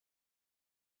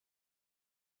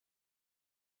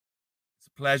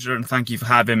Pleasure, and thank you for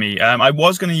having me. I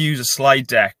was going to use a slide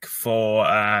deck for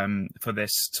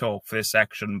this talk, for this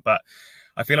section, but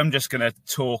I feel I'm just going to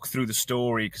talk through the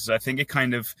story because I think it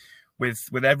kind of,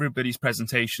 with everybody's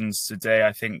presentations today,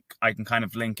 I think I can kind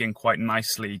of link in quite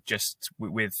nicely just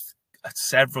with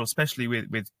several, especially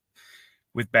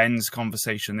with Ben's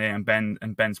conversation there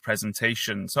and Ben's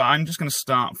presentation. So I'm just going to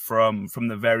start from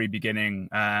the very beginning.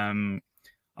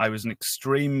 I was an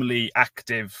extremely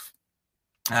active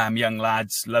young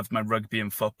lads, loved my rugby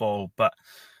and football, but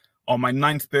on my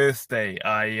 9th birthday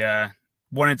I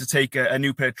wanted to take a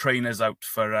new pair of trainers out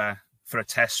for a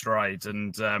test ride,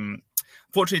 and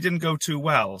unfortunately it didn't go too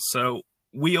well. So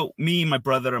me, my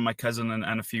brother and my cousin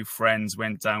and a few friends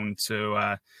went down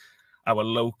to our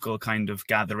local kind of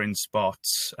gathering spot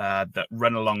that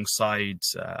run alongside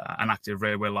an active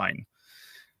railway line.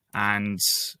 And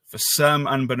for some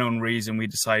unbeknown reason, we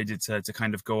decided to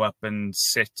kind of go up and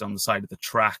sit on the side of the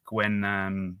track when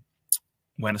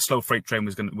a slow freight train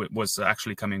was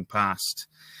actually coming past.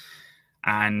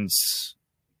 And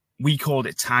we called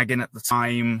it tagging at the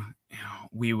time.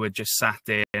 We were just sat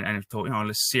there and thought,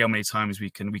 let's see how many times we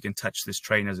can touch this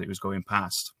train as it was going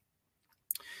past.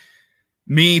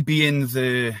 Me being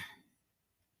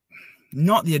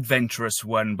not the adventurous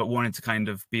one, but wanting to kind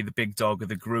of be the big dog of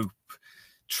the group,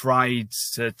 tried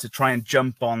to try and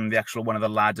jump on the actual one of the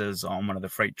ladders on one of the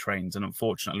freight trains, and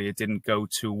unfortunately it didn't go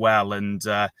too well, and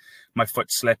my foot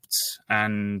slipped,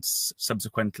 and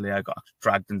subsequently I got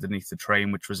dragged underneath the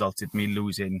train, which resulted me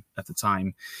losing, at the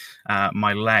time,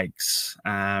 my legs.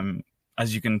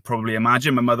 As you can probably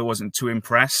imagine, my mother wasn't too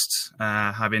impressed,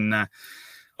 having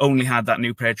only had that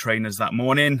new pair of trainers that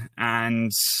morning,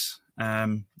 and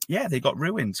yeah, they got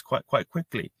ruined quite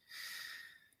quickly.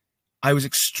 I was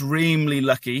extremely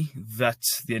lucky that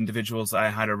the individuals that I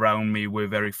had around me were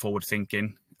very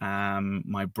forward-thinking.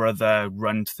 My brother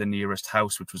ran to the nearest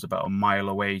house, which was about a mile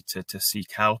away, to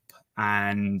seek help,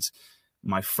 and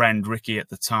my friend Ricky at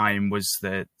the time was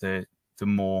the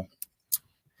more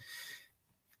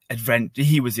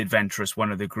he was the adventurous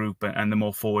one of the group and the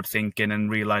more forward-thinking, and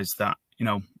realised that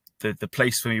the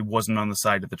place for me wasn't on the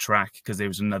side of the track because there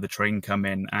was another train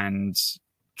coming, and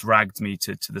dragged me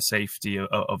to the safety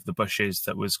of the bushes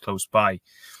that was close by.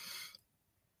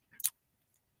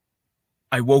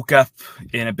 I woke up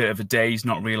in a bit of a daze,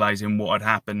 not realizing what had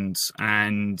happened,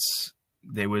 and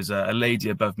there was a lady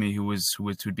above me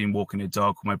who'd been walking a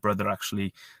dog, who my brother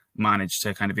actually managed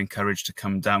to kind of encourage to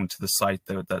come down to the site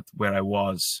that where I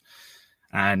was.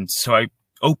 And so I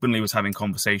openly was having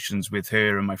conversations with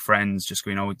her and my friends, just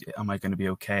going, am I going to be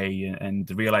okay? And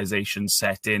the realization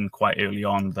set in quite early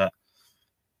on that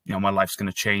my life's going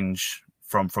to change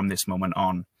from this moment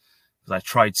on. Because I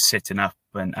tried sitting up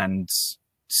and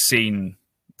seen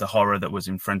the horror that was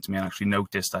in front of me, and actually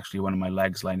noticed one of my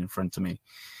legs lying in front of me.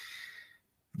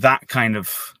 That kind of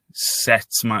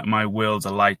sets my world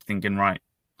alight, thinking, right,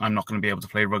 I'm not going to be able to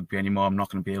play rugby anymore. I'm not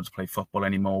going to be able to play football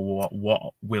anymore.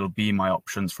 What will be my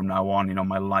options from now on?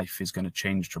 My life is going to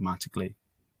change dramatically.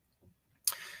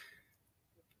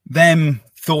 Them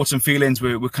thoughts and feelings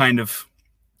were kind of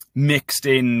mixed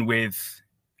in with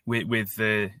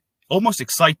the almost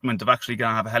excitement of actually going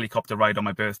to have a helicopter ride on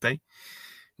my birthday,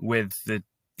 with the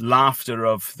laughter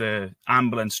of the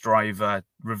ambulance driver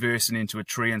reversing into a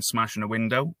tree and smashing a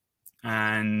window,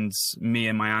 and me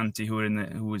and my auntie who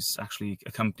was actually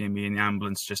accompanying me in the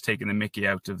ambulance just taking the mickey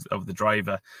out of the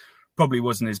driver. Probably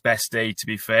wasn't his best day, to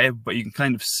be fair, but you can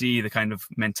kind of see the kind of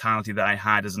mentality that I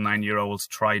had as a 9-year-old.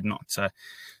 Tried not to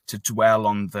dwell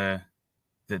on the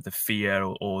fear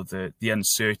or the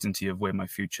uncertainty of where my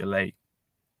future lay.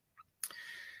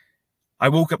 I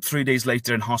woke up 3 days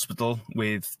later in hospital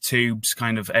with tubes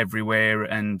kind of everywhere,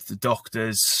 and the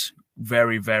doctors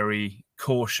very, very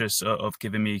cautious of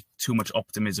giving me too much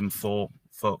optimism for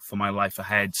my life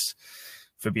ahead,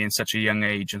 for being such a young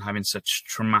age and having such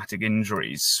traumatic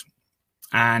injuries.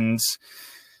 And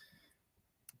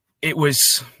it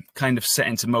was kind of set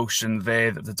into motion there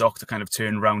that the doctor kind of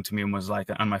turned around to me and was like,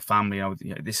 and my family,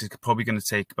 this is probably going to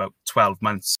take about 12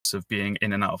 months of being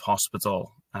in and out of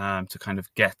hospital to kind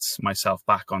of get myself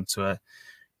back onto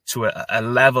a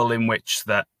level in which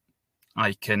that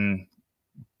I can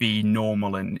be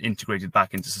normal and integrated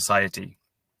back into society.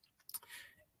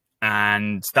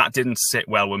 And that didn't sit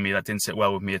well with me. That didn't sit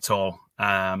well with me at all.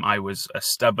 I was a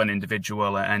stubborn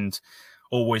individual and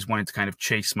always wanted to kind of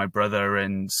chase my brother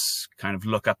and kind of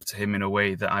look up to him in a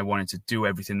way that I wanted to do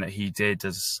everything that he did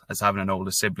as having an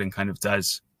older sibling kind of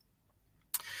does.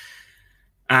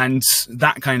 And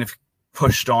that kind of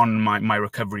pushed on my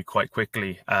recovery quite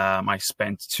quickly. I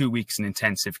spent 2 weeks in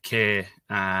intensive care,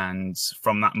 and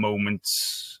from that moment,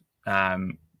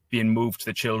 being moved to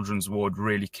the children's ward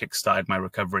really kickstarted my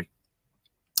recovery.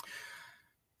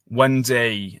 One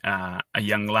day, a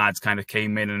young lad kind of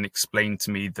came in and explained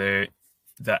to me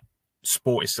that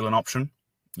sport is still an option.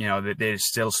 You know, that there's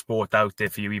still sport out there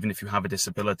for you, even if you have a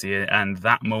disability. And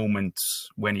that moment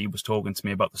when he was talking to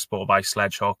me about the sport of ice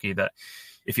sledge hockey, that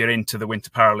if you're into the Winter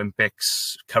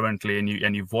Paralympics currently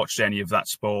and you've watched any of that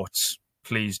sport,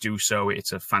 please do so.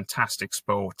 It's a fantastic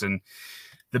sport. And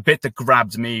the bit that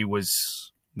grabbed me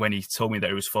was when he told me that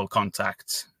it was full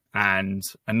contact, and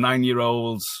a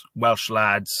 9-year-old Welsh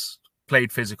lad,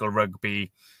 played physical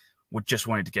rugby, would just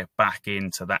wanted to get back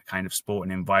into that kind of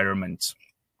sporting environment.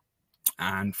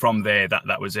 And from there,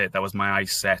 that was it. That was my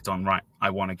eyes set on, right,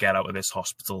 I want to get out of this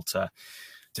hospital to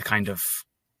kind of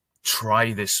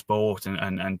try this sport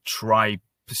and try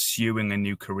pursuing a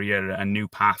new career, a new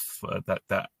path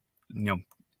that you know,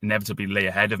 inevitably lay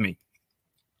ahead of me.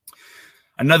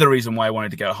 Another reason why I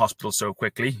wanted to get out of hospital so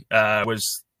quickly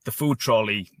was the food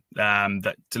trolley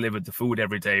that delivered the food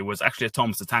every day was actually a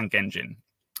Thomas the Tank Engine.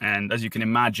 And as you can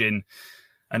imagine,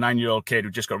 a 9-year-old kid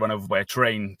who just got run over by a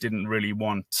train didn't really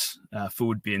want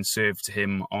food being served to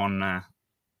him on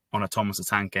a Thomas the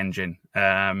Tank Engine.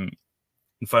 And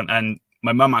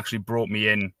my mum actually brought me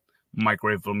in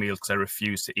microwavable meals because I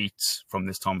refused to eat from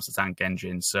this Thomas the Tank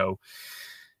Engine. So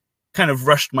kind of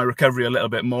rushed my recovery a little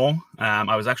bit more.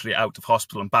 I was actually out of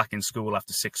hospital and back in school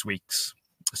after 6 weeks.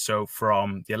 So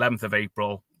from the 11th of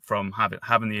April, from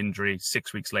having the injury,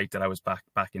 6 weeks later, I was back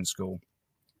in school.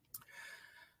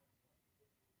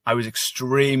 I was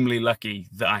extremely lucky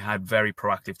that I had very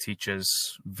proactive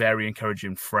teachers, very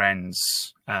encouraging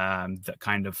friends that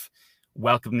kind of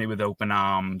welcomed me with open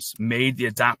arms, made the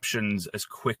adaptations as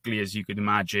quickly as you could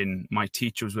imagine. My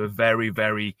teachers were very,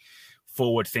 very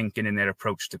forward thinking in their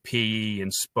approach to PE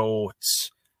and sports,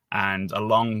 and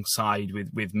alongside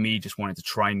with me just wanting to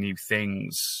try new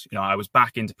things. You know, I was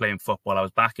back into playing football, I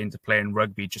was back into playing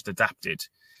rugby, just adapted.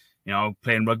 You know,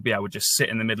 playing rugby, I would just sit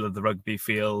in the middle of the rugby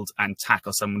field and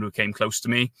tackle someone who came close to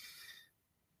me.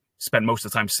 Spent most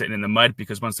of the time sitting in the mud,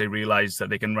 because once they realized that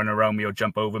they can run around me or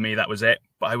jump over me, that was it.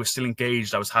 But I was still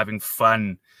engaged, I was having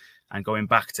fun. And going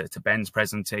back to Ben's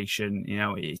presentation, you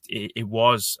know, it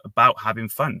was about having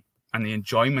fun and the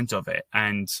enjoyment of it,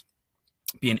 and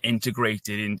being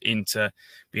integrated into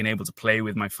being able to play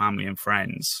with my family and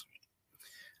friends.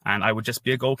 And I would just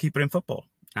be a goalkeeper in football.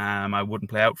 I wouldn't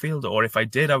play outfield, or if I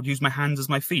did, I would use my hands as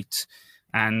my feet.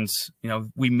 And, you know,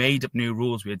 we made up new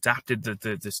rules. We adapted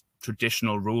the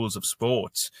traditional rules of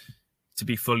sport to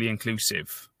be fully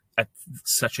inclusive at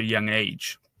such a young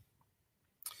age.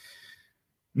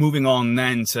 Moving on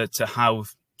then to how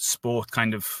sport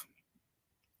kind of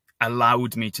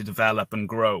allowed me to develop and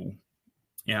grow.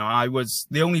 You know, I was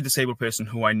the only disabled person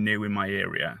who I knew in my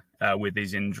area with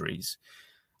these injuries.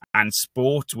 And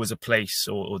sport was a place,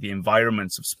 or the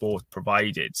environments of sport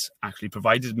actually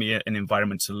provided me an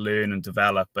environment to learn and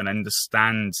develop and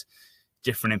understand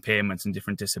different impairments and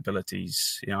different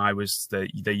disabilities. You know, I was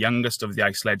the youngest of the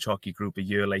ice sledge hockey group a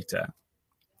year later,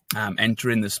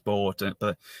 entering the sport,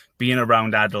 but being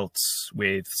around adults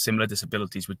with similar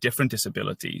disabilities, with different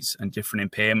disabilities and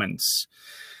different impairments.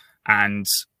 And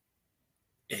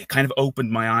it kind of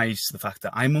opened my eyes to the fact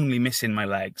that I'm only missing my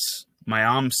legs. My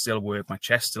arms still work, my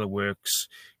chest still works,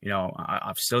 you know,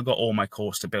 I've still got all my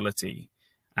core stability.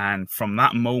 And from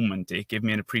that moment, it gave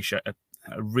me a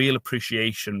real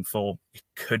appreciation for it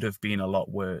could have been a lot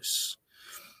worse.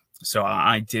 So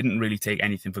I didn't really take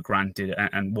anything for granted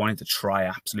and wanted to try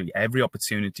absolutely every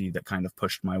opportunity that kind of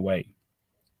pushed my way.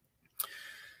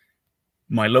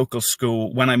 My local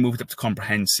school, when I moved up to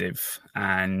comprehensive,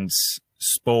 and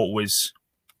sport was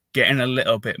getting a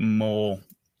little bit more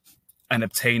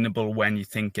unobtainable when you're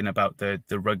thinking about the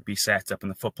rugby setup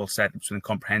and the football setups in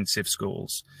comprehensive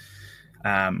schools.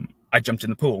 I jumped in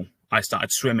the pool. I started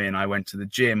swimming. I went to the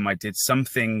gym. I did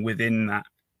something within that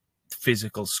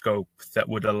physical scope that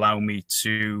would allow me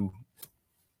to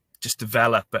just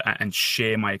develop and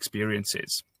share my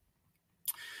experiences.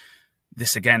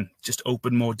 This again just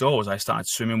opened more doors. I started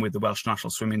swimming with the Welsh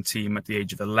national swimming team at the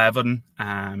age of 11.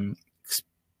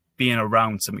 Being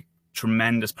around some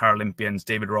tremendous Paralympians.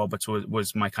 David Roberts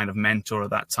was my kind of mentor at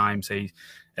that time, say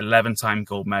 11-time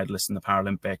gold medalist in the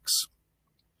Paralympics.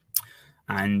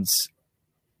 And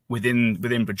within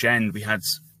Bridgend, we had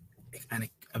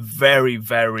a very,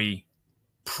 very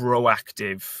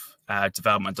proactive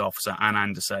development officer, Anne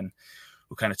Anderson,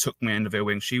 who kind of took me under her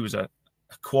wing. She was a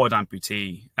quad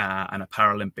amputee and a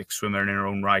Paralympic swimmer in her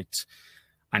own right,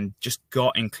 and just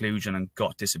got inclusion and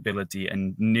got disability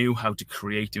and knew how to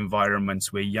create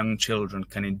environments where young children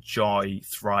can enjoy,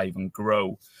 thrive and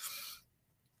grow.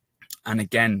 And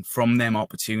again, from them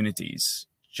opportunities,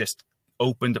 just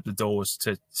opened up the doors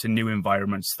to new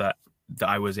environments that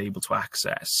I was able to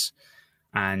access.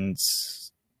 And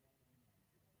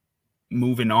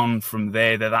moving on from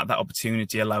there, that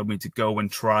opportunity allowed me to go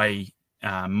and try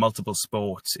multiple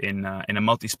sports in a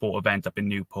multi-sport event up in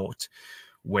Newport,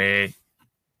 where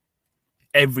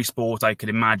every sport I could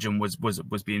imagine was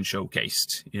being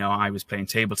showcased. You know, I was playing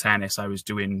table tennis, I was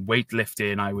doing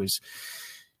weightlifting, I was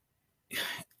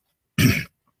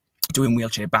doing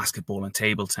wheelchair basketball and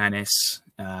table tennis.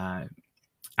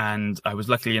 And I was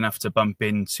lucky enough to bump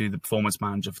into the performance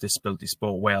manager for Disability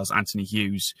Sport Wales, Anthony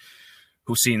Hughes,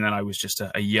 who seen that I was just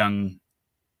a young,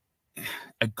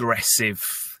 aggressive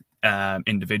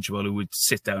individual who would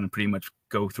sit down and pretty much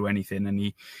go through anything. And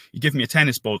he gave me a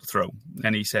tennis ball to throw.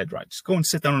 And he said, right, just go and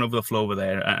sit down over the floor over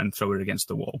there and throw it against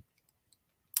the wall.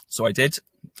 So I did.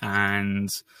 And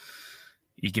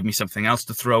he gave me something else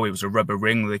to throw. It was a rubber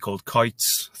ring they called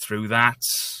kites. Threw that.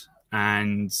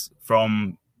 And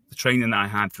from the training that I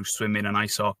had through swimming and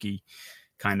ice hockey,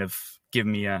 kind of give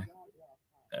me a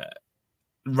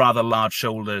rather large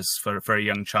shoulders for a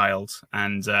young child,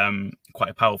 and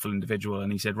quite a powerful individual.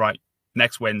 And he said, right,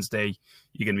 next Wednesday,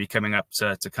 you're going to be coming up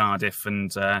to Cardiff,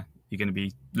 and you're going to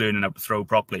be learning how to throw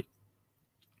properly.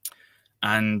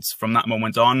 And from that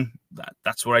moment on,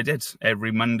 that's what I did.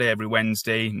 Every Monday, every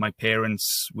Wednesday, my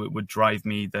parents would drive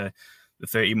me the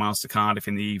 30 miles to Cardiff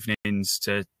in the evenings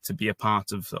to be a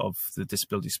part of the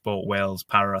Disability Sport Wales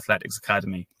Para Athletics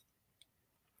Academy.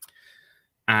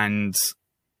 And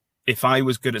if I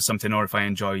was good at something, or if I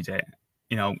enjoyed it,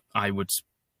 you know, I would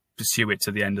pursue it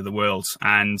to the end of the world.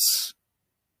 And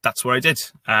that's what I did.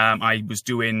 I was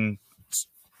doing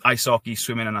ice hockey,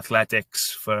 swimming and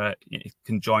athletics for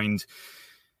conjoined,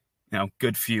 you know,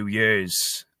 good few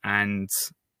years. And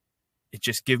it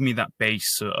just gave me that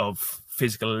base of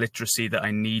physical literacy that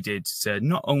I needed to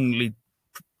not only,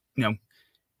 you know,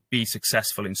 be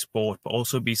successful in sport, but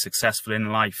also be successful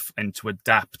in life, and to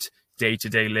adapt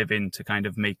day-to-day living to kind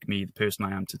of make me the person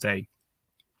I am today.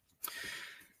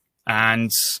 And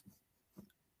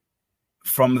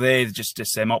from there, just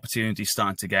opportunities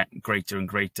started to get greater and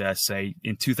greater. Say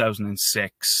in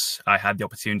 2006, I had the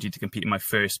opportunity to compete in my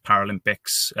first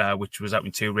Paralympics, which was out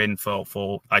in Turin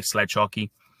for ice sledge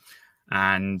hockey.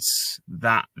 And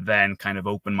that then kind of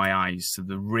opened my eyes to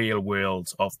the real world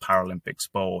of Paralympic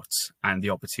sports and the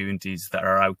opportunities that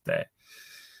are out there.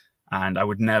 And I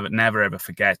would never, ever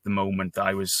forget the moment that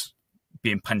I was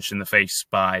being punched in the face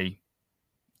by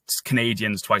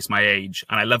Canadians twice my age.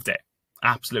 And I loved it,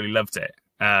 absolutely loved it.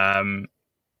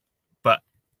 But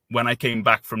when I came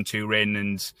back from Turin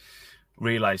and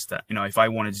realized that, you know, if I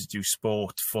wanted to do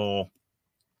sport for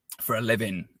a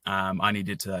living, I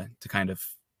needed to kind of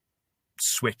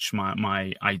switch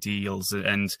my ideals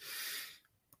and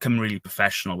become really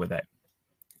professional with it.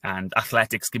 And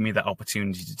athletics give me that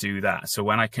opportunity to do that. So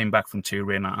when I came back from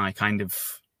Turin, I kind of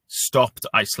stopped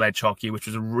ice sledge hockey, which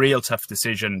was a real tough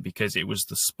decision, because it was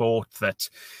the sport that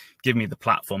gave me the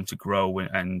platform to grow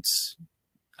and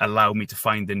allow me to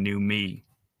find the new me.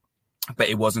 But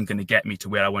it wasn't going to get me to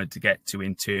where I wanted to get to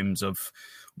in terms of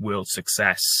world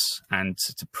success, and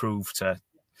to prove to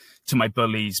my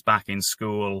bullies back in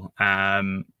school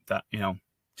that, you know,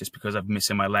 just because I'm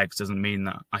missing my legs doesn't mean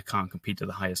that I can't compete at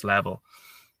the highest level.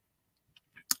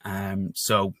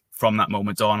 So from that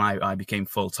moment on, I became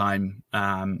full-time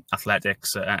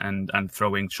athletics and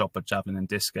throwing, shot put, javelin and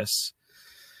discus.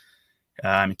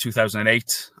 In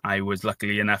 2008, I was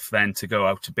lucky enough then to go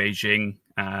out to Beijing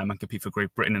and compete for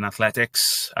Great Britain in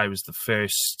athletics. I was the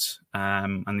first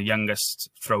and the youngest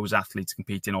throws athlete to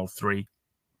compete in all three.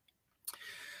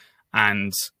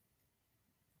 And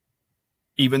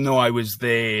even though I was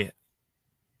there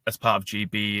as part of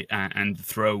GB and the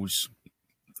throws,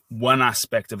 one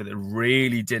aspect of it that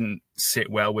really didn't sit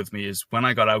well with me is when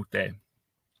I got out there,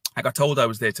 I got told I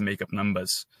was there to make up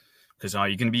numbers, because you're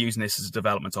going to be using this as a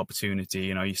development opportunity.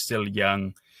 You know, you're still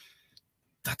young.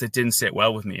 That didn't sit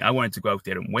well with me. I wanted to go out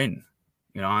there and win.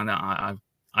 You know, and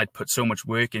I'd put so much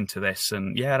work into this,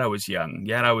 and yet I was young.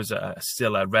 Yet I was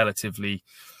still a relatively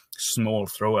small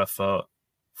thrower for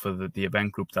the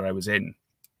event group that I was in,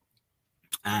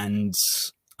 and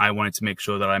I wanted to make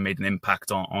sure that I made an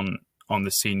impact on the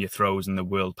senior throws and the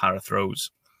world para throws.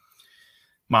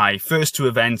 My first two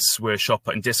events were shot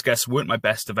put and discus. Weren't my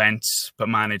best events, but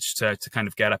managed to kind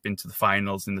of get up into the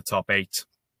finals in the top 8.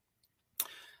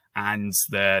 And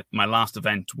my last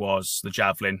event was the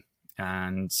javelin,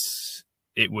 and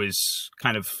it was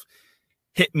kind of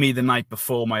hit me the night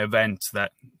before my event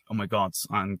that, oh my God,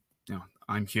 I'm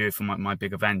here for my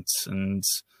big event, and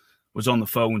was on the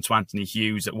phone to Anthony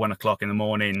Hughes at 1 o'clock in the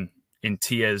morning, in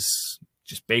tears,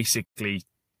 just basically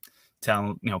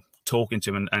talking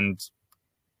to him, and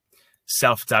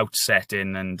self-doubt set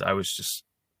in, and I was just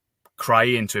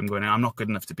crying to him, going, I'm not good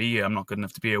enough to be here. I'm not good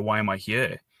enough to be here. Why am I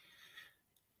here?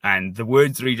 And the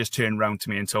words that he just turned around to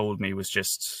me and told me was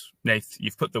just, Nath,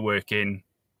 you've put the work in.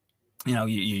 You're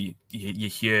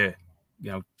here.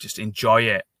 Just enjoy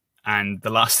it. And the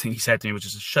last thing he said to me was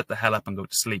just, shut the hell up and go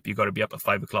to sleep. You've got to be up at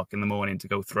 5 o'clock in the morning to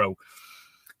go throw. I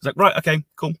was like, right, okay,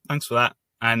 cool. Thanks for that.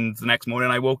 And the next morning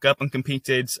I woke up and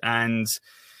competed and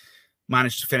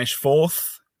managed to finish 4th.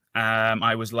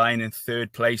 I was lying in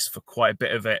 3rd place for quite a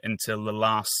bit of it until the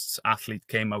last athlete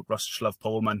came out, Rostislav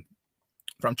Polman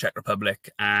from Czech Republic,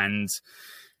 and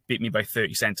beat me by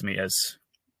 30 centimeters.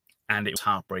 And it was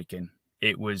heartbreaking.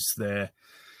 It was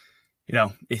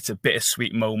it's a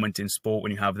bittersweet moment in sport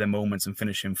when you have their moments and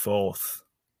finishing 4th.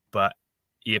 But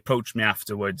he approached me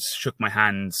afterwards, shook my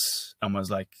hands, and was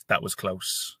like, that was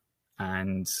close.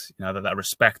 And that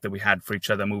respect that we had for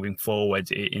each other moving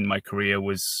forward in my career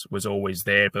was always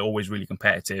there, but always really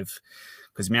competitive.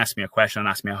 Because he asked me a question and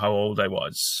asked me how old I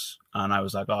was, and I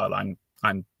was like, oh,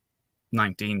 I'm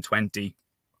 19, 20.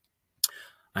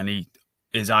 And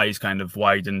his eyes kind of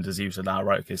widened as he said,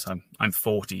 right, okay, so I'm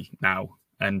 40 now.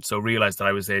 And so realized that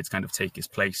I was there to kind of take his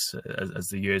place as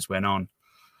the years went on.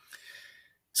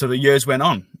 So the years went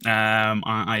on.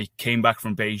 I came back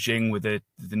from Beijing with the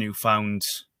newfound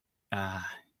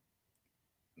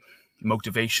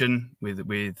motivation,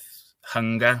 with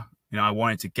hunger. I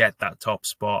wanted to get that top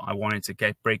spot. I wanted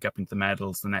to break up into the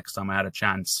medals the next time I had a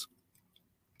chance.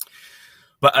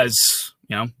 But as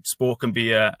sport can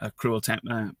be a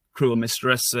cruel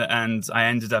mistress, and I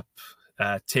ended up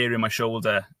tearing my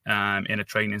shoulder in a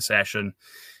training session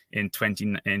in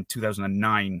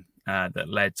 2009 that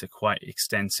led to quite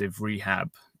extensive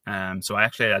rehab. So I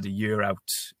actually had a year out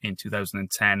in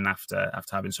 2010 after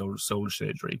having shoulder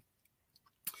surgery.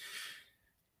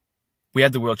 We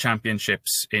had the World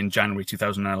Championships in January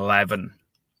 2011,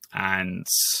 and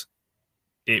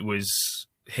it was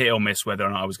hit or miss whether or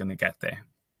not I was going to get there.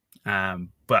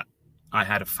 But I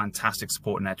had a fantastic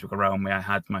support network around me. I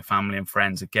had my family and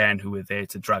friends, again, who were there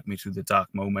to drag me through the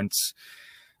dark moments,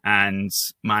 and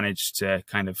managed to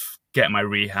kind of get my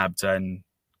rehab done,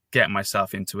 get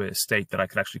myself into a state that I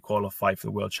could actually qualify for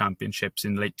the World Championships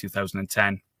in late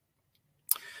 2010.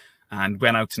 And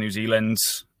went out to New Zealand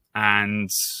and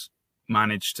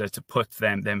managed to put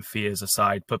them fears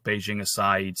aside, put Beijing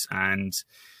aside, and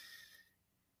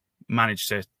managed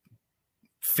to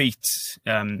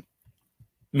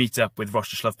meet up with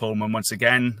Rostislav Polman once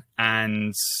again.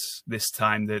 And this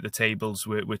time the tables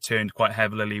were turned quite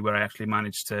heavily, where I actually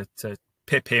managed to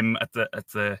pip him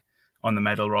on the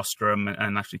medal rostrum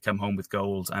and actually come home with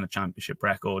gold and a championship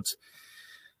record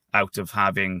out of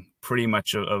having pretty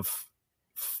much of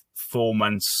 4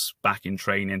 months back in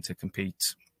training to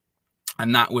compete.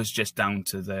 And that was just down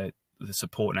to the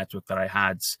support network that I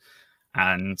had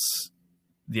and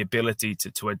the ability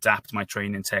to adapt my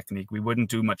training technique. We wouldn't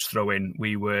do much throwing.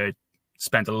 We would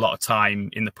spend a lot of time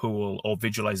in the pool or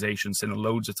visualization, spending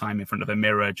loads of time in front of a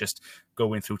mirror, just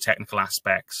going through technical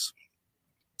aspects.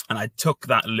 And I took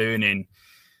that learning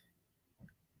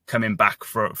coming back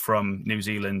from New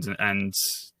Zealand and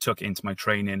took it into my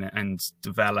training and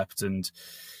developed. And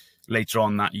later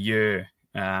on that year,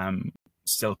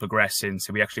 still progressing.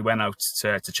 So we actually went out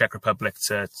to Czech Republic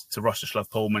to Rostislav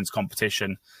Polman's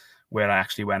competition, where I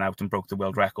actually went out and broke the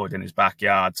world record in his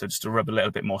backyard. So just to rub a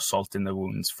little bit more salt in the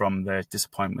wounds from the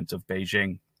disappointment of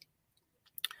Beijing.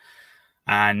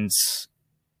 And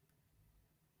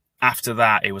after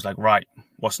that, it was like, right,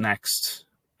 what's next?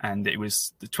 And it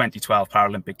was the 2012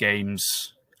 Paralympic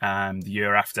Games the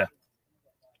year after.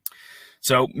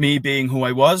 So me being who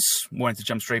I was, wanted to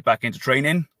jump straight back into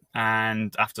training.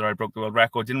 And after I broke the world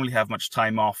record, didn't really have much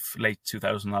time off, late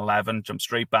 2011, jumped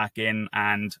straight back in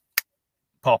and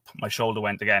pop, my shoulder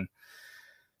went again.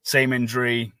 Same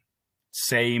injury,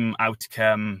 same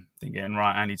outcome, thinking,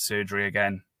 right, I need surgery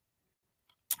again.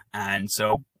 And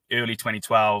so early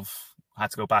 2012, I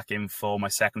had to go back in for my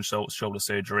second shoulder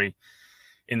surgery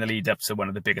in the lead up to one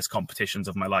of the biggest competitions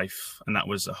of my life. And that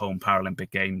was the home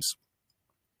Paralympic Games.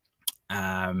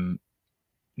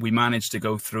 We managed to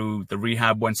go through the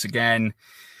rehab once again.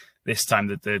 This time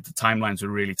the timelines were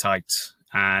really tight,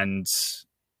 and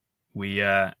we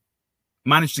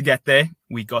managed to get there.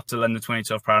 We got to London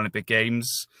 2012 Paralympic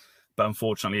Games, but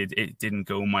unfortunately it didn't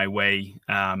go my way.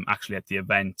 Actually, at the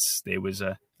event, there was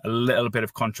a little bit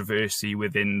of controversy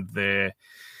within the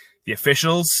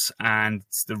officials and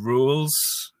the rules.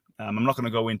 I'm not going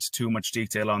to go into too much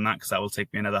detail on that because that will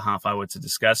take me another half hour to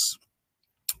discuss.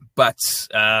 But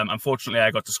unfortunately,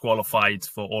 I got disqualified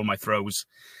for all my throws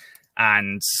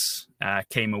and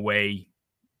came away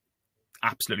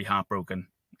absolutely heartbroken.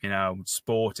 You know,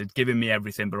 sport had given me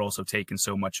everything, but also taken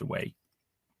so much away.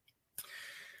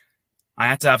 I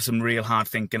had to have some real hard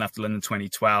thinking after London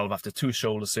 2012, after 2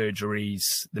 shoulder surgeries,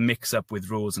 the mix-up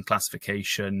with rules and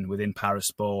classification within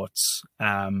parasports.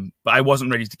 But I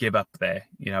wasn't ready to give up there.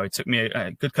 You know, it took me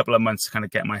a good couple of months to kind of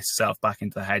get myself back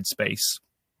into the headspace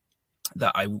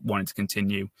that I wanted to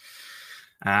continue.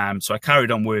 So I carried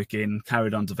on working,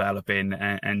 carried on developing,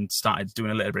 and started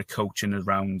doing a little bit of coaching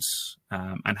around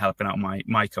and helping out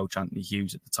my coach, Anthony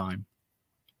Hughes, at the time.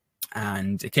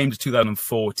 And it came to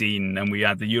 2014, and we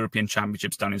had the European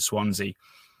Championships down in Swansea.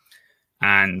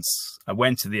 And I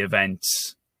went to the event,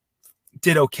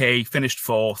 did okay, finished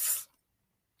 4th.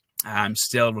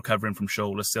 Still recovering from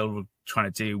shoulder, still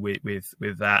trying to deal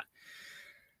with that.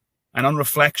 And on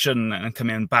reflection and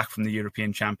coming back from the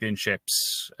European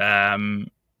Championships, I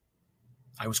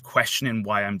was questioning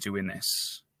why I'm doing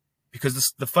this,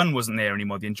 because the fun wasn't there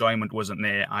anymore. The enjoyment wasn't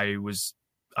there. I was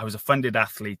a funded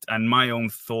athlete, and my own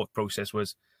thought process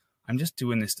was, I'm just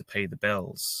doing this to pay the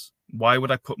bills. Why would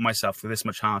I put myself through this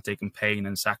much heartache and pain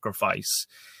and sacrifice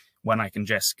when I can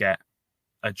just get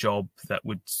a job that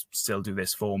would still do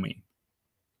this for me?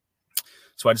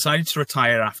 So I decided to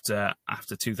retire after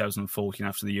 2014,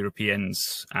 after the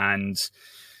Europeans, and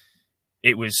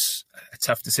it was a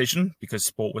tough decision because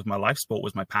sport was my life, sport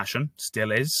was my passion,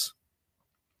 still is.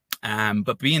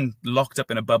 But being locked up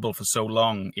in a bubble for so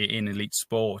long in elite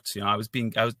sport, you know, I was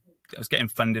getting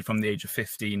funded from the age of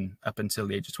 15 up until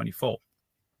the age of 24.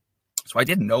 So I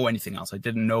didn't know anything else. I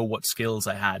didn't know what skills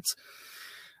I had.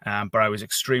 But I was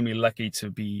extremely lucky to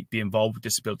be involved with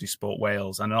Disability Sport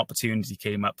Wales, and an opportunity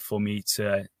came up for me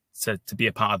to be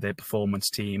a part of their performance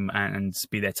team and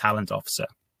be their talent officer.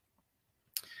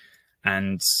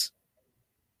 And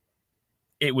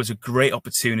it was a great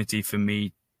opportunity for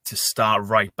me to start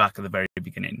right back at the very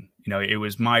beginning. You know, it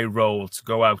was my role to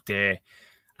go out there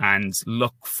and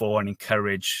look for and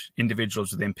encourage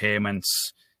individuals with impairments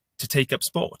to take up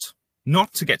sport,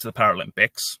 not to get to the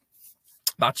Paralympics.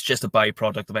 That's just a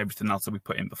byproduct of everything else that we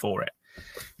put in before it.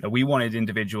 You know, we wanted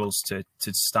individuals to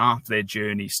start their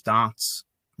journey, start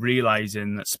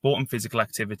realizing that sport and physical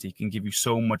activity can give you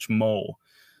so much more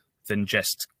than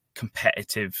just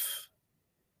competitive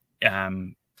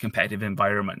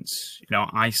environments. You know,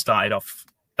 I started off,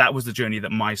 that was the journey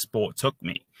that my sport took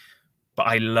me, but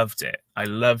I loved it. I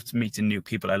loved meeting new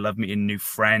people. I loved meeting new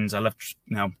friends. I loved,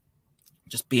 you know,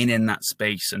 just being in that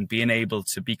space and being able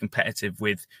to be competitive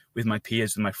with my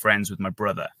peers, with my friends, with my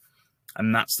brother.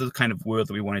 And that's the kind of world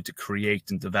that we wanted to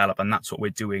create and develop. And that's what we're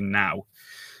doing now.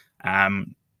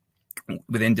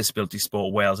 Within Disability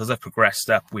Sport Wales, as I've progressed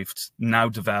up, we've now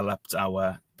developed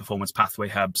our performance pathway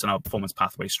hubs and our performance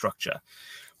pathway structure,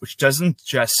 which doesn't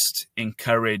just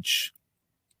encourage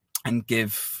and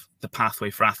give the pathway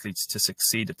for athletes to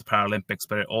succeed at the Paralympics,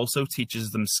 but it also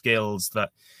teaches them skills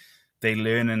that they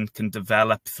learn and can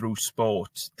develop through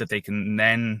sport that they can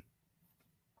then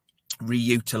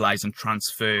reutilize and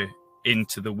transfer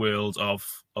into the world of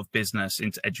business,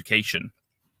 into education.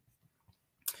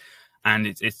 And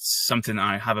it's something that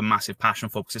I have a massive passion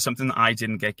for, because it's something that I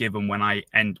didn't get given when I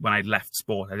left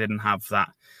sport. I didn't have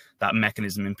that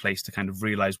mechanism in place to kind of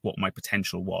realize what my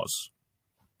potential was.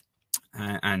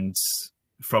 And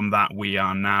from that, we're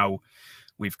a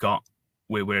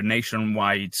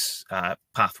nationwide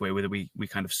pathway where we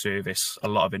kind of service a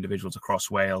lot of individuals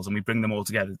across Wales, and we bring them all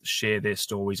together to share their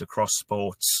stories across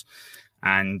sports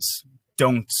and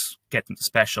don't get them to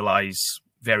specialize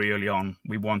very early on.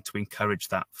 We want to encourage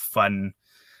that fun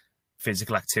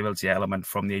physical activity element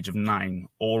from the age of 9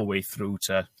 all the way through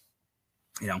to,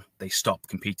 you know, they stop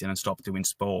competing and stop doing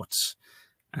sports.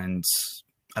 And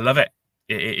I love it.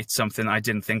 It's something I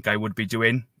didn't think I would be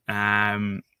doing.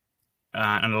 And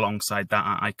alongside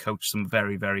that, I coach some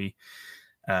very, very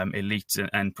elite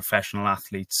and professional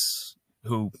athletes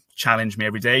who challenge me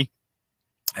every day.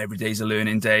 Every day is a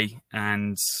learning day,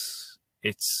 and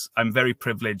I'm very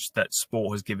privileged that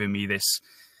sport has given me this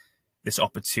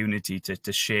opportunity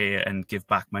to share and give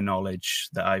back my knowledge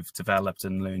that I've developed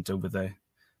and learned over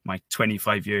my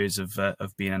 25 years of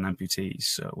being an amputee.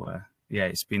 So yeah,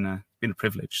 it's been a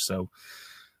privilege. So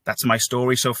that's my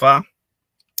story so far.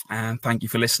 And thank you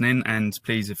for listening. And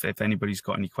please, if anybody's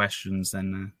got any questions,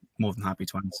 then more than happy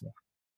to answer.